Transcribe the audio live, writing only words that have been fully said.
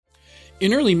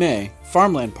In early May,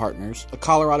 Farmland Partners, a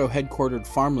Colorado-headquartered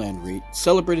farmland REIT,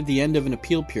 celebrated the end of an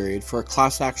appeal period for a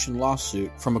class action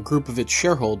lawsuit from a group of its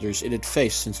shareholders it had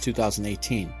faced since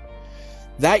 2018.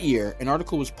 That year, an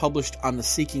article was published on the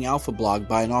Seeking Alpha blog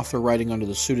by an author writing under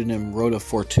the pseudonym Rota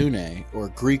Fortunae, or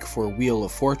Greek for Wheel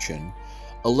of Fortune,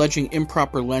 alleging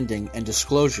improper lending and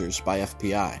disclosures by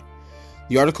FPI.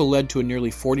 The article led to a nearly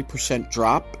 40%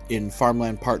 drop in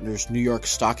Farmland Partners' New York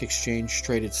Stock Exchange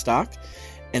traded stock,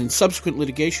 and subsequent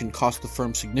litigation cost the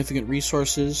firm significant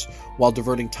resources while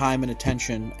diverting time and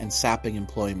attention and sapping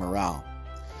employee morale.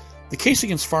 The case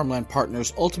against Farmland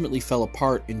Partners ultimately fell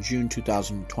apart in June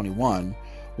 2021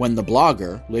 when the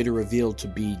blogger, later revealed to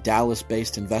be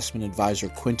Dallas-based investment advisor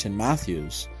Quinton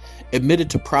Matthews, admitted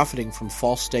to profiting from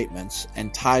false statements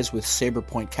and ties with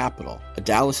Saberpoint Capital, a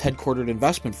Dallas-headquartered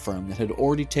investment firm that had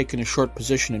already taken a short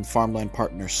position in Farmland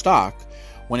Partners stock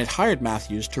when it hired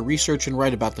Matthews to research and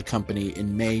write about the company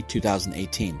in May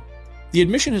 2018. The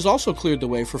admission has also cleared the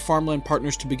way for Farmland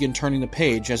Partners to begin turning the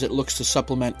page as it looks to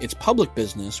supplement its public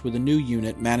business with a new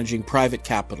unit managing private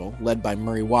capital led by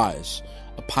Murray Wise,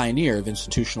 a pioneer of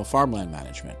institutional farmland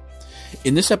management.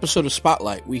 In this episode of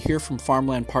Spotlight, we hear from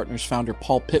Farmland Partners founder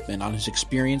Paul Pittman on his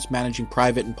experience managing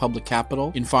private and public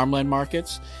capital in farmland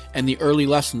markets and the early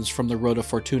lessons from the Rota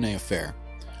Fortunae affair.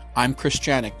 I'm Chris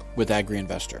Janik with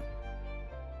Agri-Investor.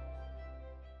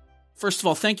 First of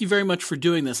all, thank you very much for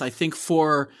doing this. I think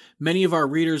for many of our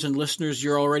readers and listeners,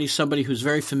 you're already somebody who's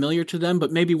very familiar to them,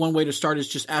 but maybe one way to start is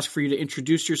just ask for you to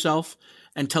introduce yourself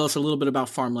and tell us a little bit about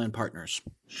Farmland Partners.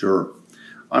 Sure.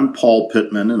 I'm Paul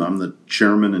Pittman, and I'm the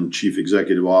Chairman and Chief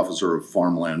Executive Officer of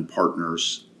Farmland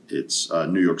Partners. It's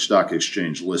New York Stock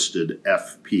Exchange listed.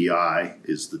 FPI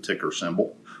is the ticker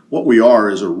symbol. What we are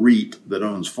is a REIT that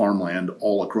owns farmland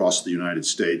all across the United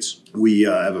States. We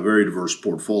have a very diverse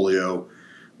portfolio.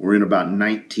 We're in about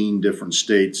 19 different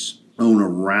states, own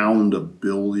around $1.4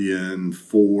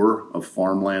 billion of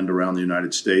farmland around the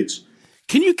United States.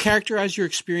 Can you characterize your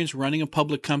experience running a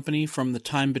public company from the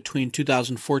time between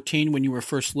 2014 when you were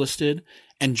first listed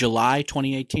and July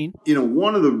 2018?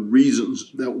 One of the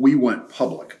reasons that we went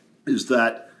public is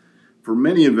that for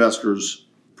many investors,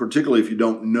 particularly if you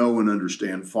don't know and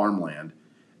understand farmland,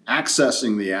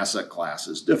 accessing the asset class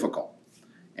is difficult.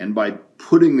 And by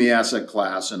putting the asset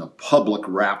class in a public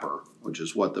wrapper, which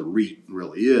is what the REIT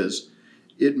really is,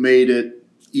 it made it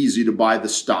easy to buy the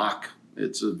stock.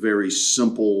 It's a very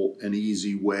simple and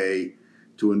easy way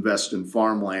to invest in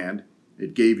farmland.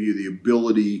 It gave you the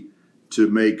ability to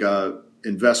make an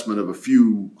investment of a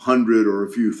few hundred or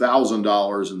a few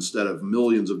 $1,000s instead of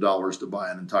millions of dollars to buy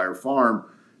an entire farm.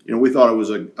 We thought it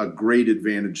was a great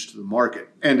advantage to the market,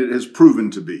 and it has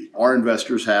proven to be. Our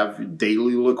investors have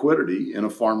daily liquidity in a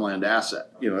farmland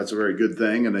asset. That's a very good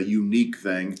thing and a unique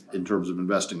thing in terms of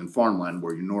investing in farmland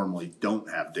where you normally don't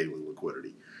have daily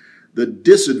liquidity. The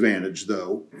disadvantage,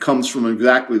 though, comes from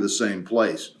exactly the same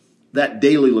place. That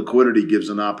daily liquidity gives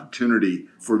an opportunity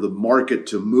for the market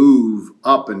to move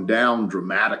up and down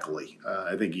dramatically.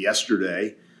 I think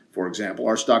yesterday, for example,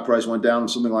 our stock price went down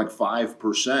something like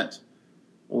 5%.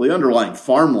 Well, the underlying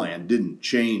farmland didn't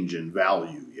change in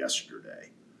value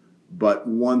yesterday. But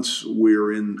once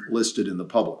we're listed in the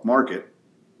public market,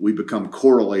 we become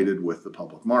correlated with the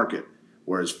public market,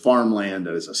 whereas farmland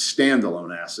as a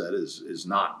standalone asset is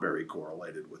not very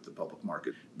correlated with the public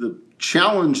market. The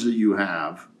challenge that you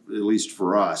have, at least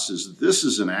for us, is that this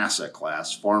is an asset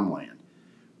class, farmland,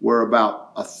 where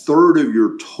about a third of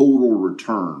your total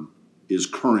return is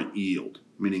current yield,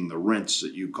 meaning the rents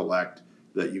that you collect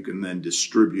that you can then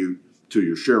distribute to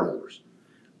your shareholders.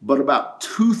 But about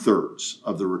 2/3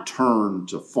 of the return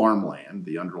to farmland,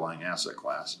 the underlying asset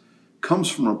class, comes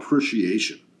from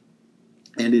appreciation.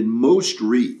 And in most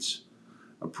REITs,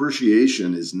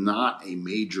 appreciation is not a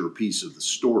major piece of the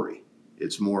story.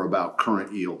 It's more about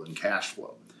current yield and cash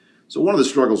flow. So one of the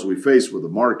struggles we face with the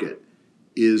market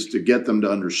is to get them to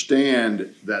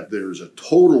understand that there's a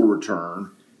total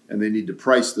return and they need to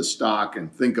price the stock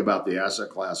and think about the asset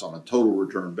class on a total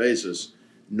return basis,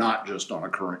 not just on a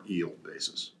current yield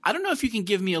basis. I don't know if you can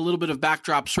give me a little bit of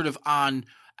backdrop sort of on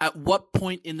at what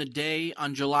point in the day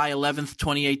on July 11th,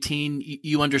 2018,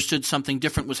 you understood something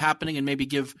different was happening, and maybe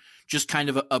give just kind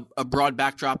of a broad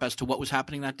backdrop as to what was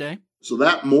happening that day? So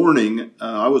that morning,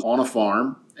 I was on a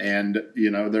farm, and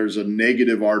there's a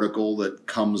negative article that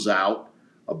comes out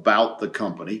about the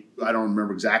company. I don't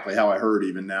remember exactly how I heard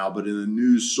even now, but in a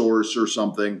news source or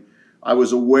something, I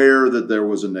was aware that there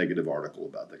was a negative article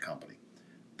about the company.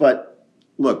 But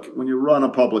look, when you run a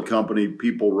public company,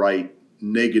 people write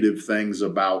negative things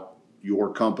about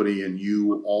your company and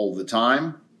you all the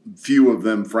time. Few of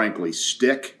them, frankly,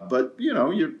 stick, but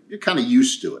you're kind of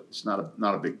used to it. It's not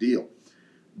a big deal.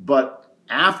 But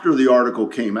after the article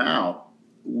came out,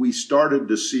 we started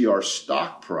to see our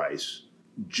stock price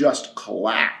just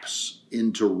collapse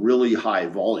into really high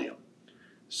volume.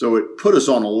 So it put us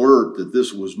on alert that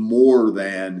this was more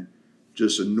than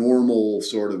just a normal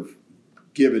sort of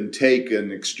give and take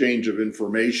and exchange of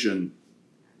information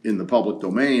in the public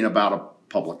domain about a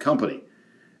public company.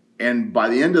 And by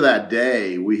the end of that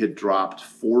day, we had dropped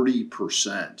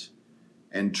 40%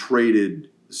 and traded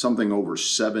something over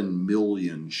 7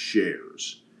 million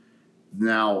shares.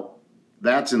 Now,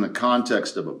 that's in the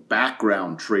context of a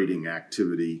background trading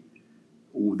activity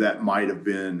that might have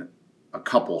been a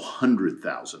couple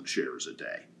 100,000 shares a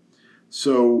day.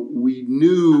 So we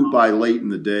knew by late in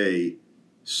the day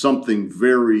something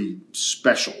very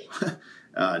special,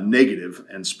 negative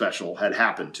and special had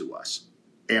happened to us.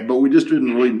 But we just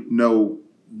didn't really know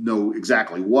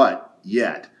exactly what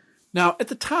yet. Now, at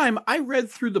the time, I read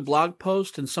through the blog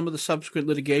post and some of the subsequent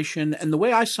litigation, and the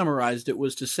way I summarized it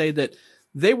was to say that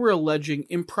they were alleging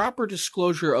improper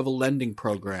disclosure of a lending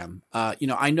program.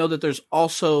 I know that there's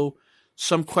also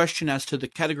some question as to the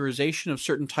categorization of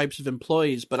certain types of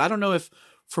employees, but I don't know if,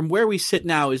 from where we sit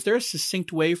now, is there a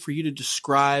succinct way for you to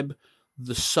describe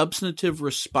the substantive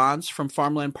response from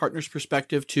Farmland Partners'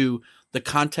 perspective to the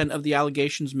content of the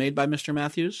allegations made by Mr.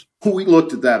 Matthews? We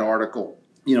looked at that article.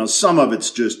 Some of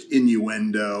it's just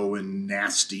innuendo and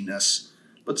nastiness,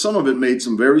 but some of it made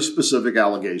some very specific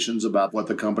allegations about what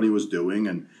the company was doing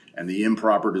and the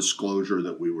improper disclosure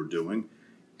that we were doing.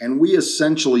 And we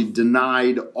essentially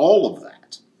denied all of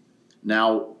that.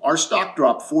 Now, our stock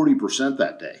dropped 40%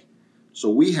 that day.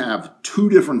 So we have two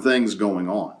different things going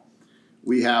on.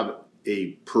 We have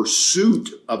a pursuit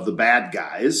of the bad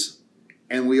guys,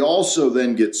 and we also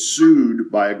then get sued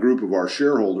by a group of our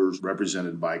shareholders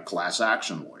represented by class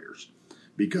action lawyers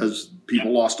because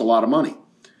people lost a lot of money.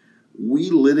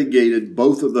 We litigated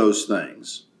both of those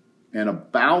things. And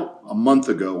about a month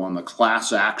ago on the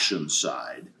class action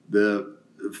side, the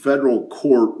federal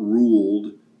court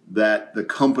ruled that the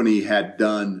company had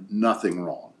done nothing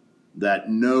wrong, that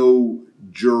no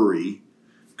jury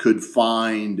could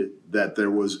find that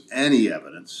there was any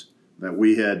evidence that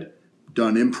we had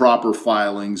done improper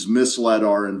filings, misled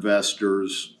our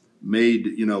investors, made,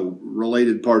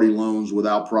 related party loans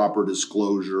without proper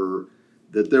disclosure,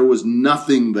 that there was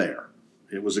nothing there.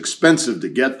 It was expensive to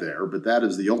get there, but that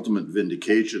is the ultimate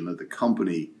vindication that the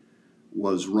company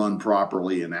was run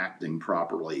properly and acting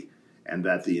properly, and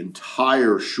that the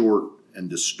entire short and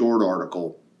distort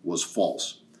article was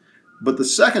false. But the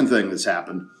second thing that's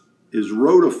happened is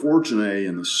Rhoda Fortuné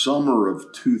in the summer of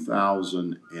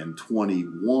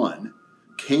 2021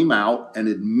 came out and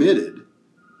admitted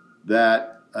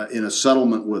that in a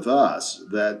settlement with us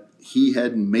that he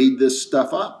had made this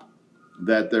stuff up,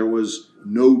 that there was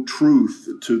no truth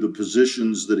to the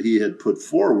positions that he had put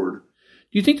forward.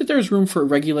 Do you think that there's room for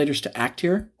regulators to act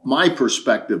here? My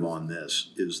perspective on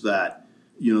this is that,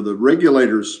 the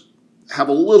regulators have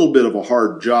a little bit of a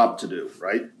hard job to do,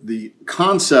 right? The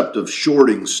concept of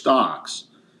shorting stocks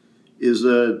is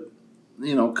a,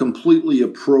 completely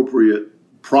appropriate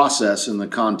process in the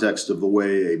context of the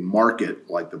way a market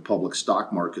like the public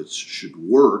stock markets should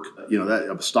work.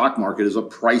 That a stock market is a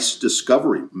price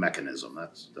discovery mechanism.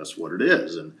 That's what it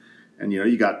is. And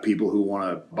you got people who want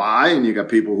to buy and you got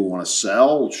people who want to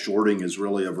sell. Shorting is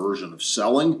really a version of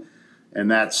selling. And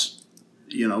that's,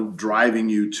 driving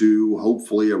you to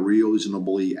hopefully a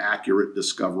reasonably accurate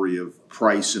discovery of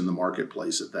price in the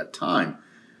marketplace at that time.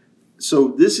 So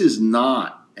this is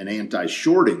not an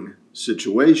anti-shorting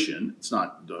situation. It's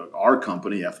not our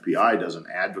company, FPI, doesn't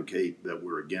advocate that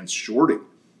we're against shorting.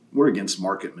 We're against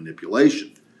market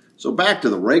manipulation. So back to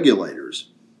the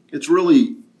regulators, it's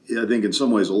really, I think in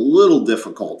some ways, a little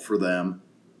difficult for them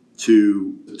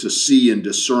to see and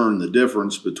discern the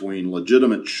difference between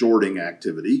legitimate shorting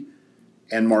activity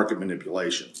and market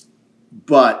manipulation.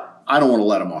 But I don't want to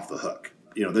let them off the hook.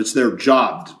 It's their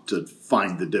job to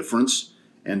find the difference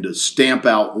and to stamp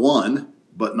out one,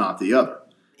 but not the other.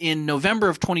 In November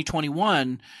of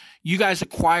 2021, you guys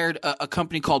acquired a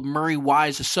company called Murray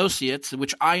Wise Associates,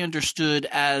 which I understood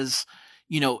as,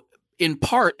 in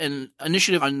part an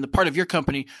initiative on the part of your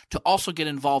company to also get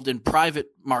involved in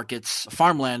private markets,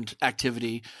 farmland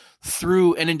activity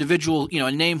through an individual,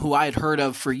 a name who I had heard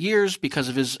of for years because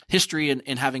of his history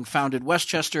in having founded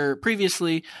Westchester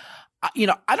previously.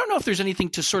 I don't know if there's anything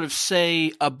to sort of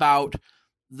say about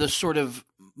the sort of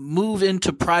move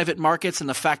into private markets and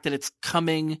the fact that it's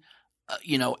coming,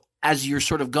 as you're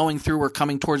sort of going through or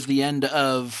coming towards the end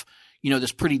of,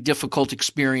 this pretty difficult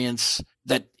experience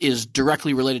that is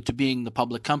directly related to being the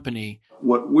public company.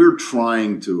 What we're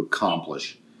trying to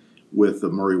accomplish with the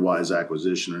Murray Wise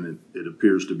acquisition, and it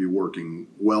appears to be working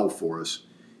well for us,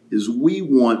 is we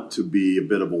want to be a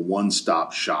bit of a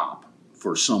one-stop shop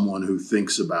for someone who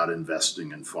thinks about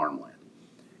investing in farmland.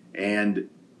 And,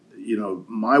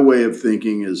 my way of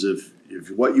thinking is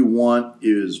if what you want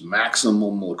is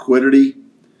maximum liquidity,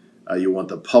 you want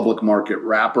the public market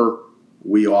wrapper,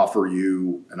 we offer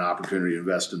you an opportunity to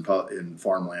invest in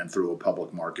farmland through a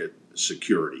public market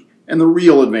security. And the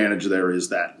real advantage there is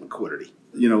that liquidity.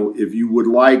 If you would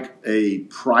like a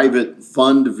private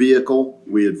fund vehicle,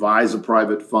 we advise a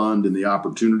private fund in the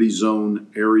opportunity zone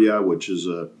area, which is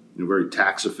a very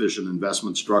tax efficient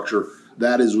investment structure.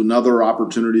 That is another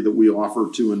opportunity that we offer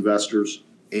to investors.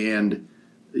 And,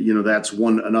 that's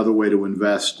another way to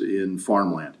invest in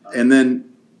farmland. And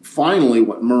then finally,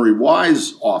 what Murray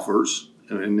Wise offers,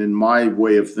 and in my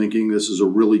way of thinking, this is a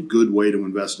really good way to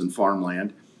invest in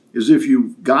farmland, is if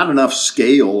you've got enough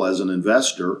scale as an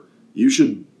investor, you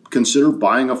should consider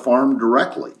buying a farm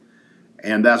directly.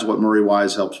 And that's what Murray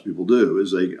Wise helps people do,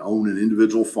 is they own an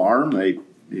individual farm. They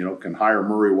can hire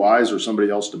Murray Wise or somebody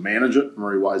else to manage it.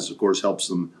 Murray Wise, of course, helps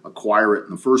them acquire it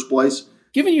in the first place.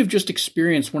 Given you've just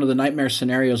experienced one of the nightmare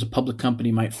scenarios a public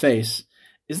company might face,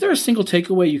 is there a single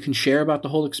takeaway you can share about the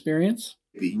whole experience?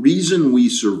 The reason we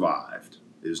survived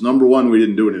is, number one, we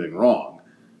didn't do anything wrong.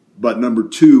 But number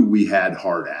two, we had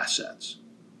hard assets.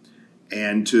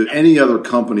 And to any other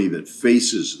company that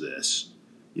faces this,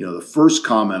 the first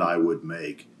comment I would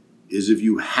make is if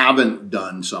you haven't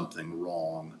done something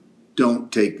wrong,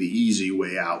 don't take the easy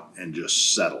way out and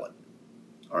just settle it.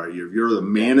 All right, if you're the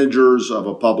managers of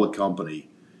a public company,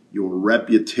 your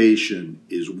reputation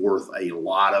is worth a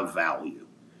lot of value.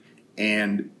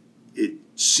 And it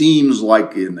seems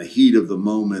like in the heat of the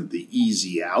moment, the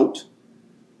easy out.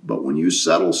 But when you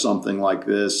settle something like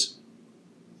this,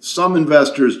 some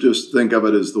investors just think of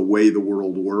it as the way the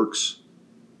world works.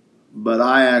 But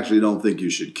I actually don't think you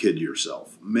should kid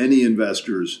yourself. Many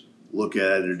investors look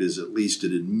at it as at least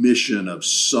an admission of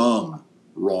some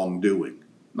wrongdoing.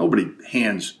 Nobody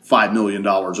hands $5 million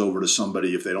over to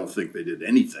somebody if they don't think they did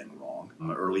anything wrong,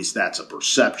 or at least that's a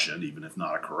perception, even if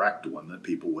not a correct one, that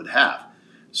people would have.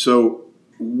 So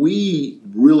we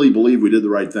really believe we did the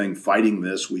right thing fighting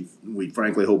this. We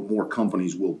frankly hope more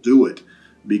companies will do it,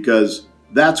 because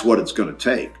that's what it's going to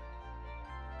take.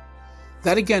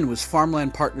 That again was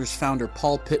Farmland Partners founder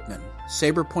Paul Pittman.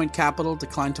 SaberPoint Capital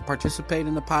declined to participate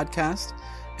in the podcast,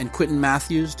 and Quentin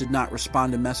Matthews did not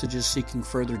respond to messages seeking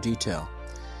further detail.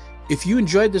 If you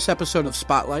enjoyed this episode of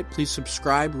Spotlight, please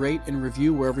subscribe, rate, and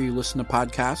review wherever you listen to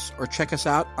podcasts, or check us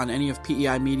out on any of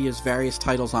PEI Media's various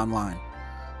titles online.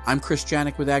 I'm Chris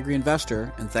Janik with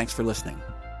AgriInvestor, and thanks for listening.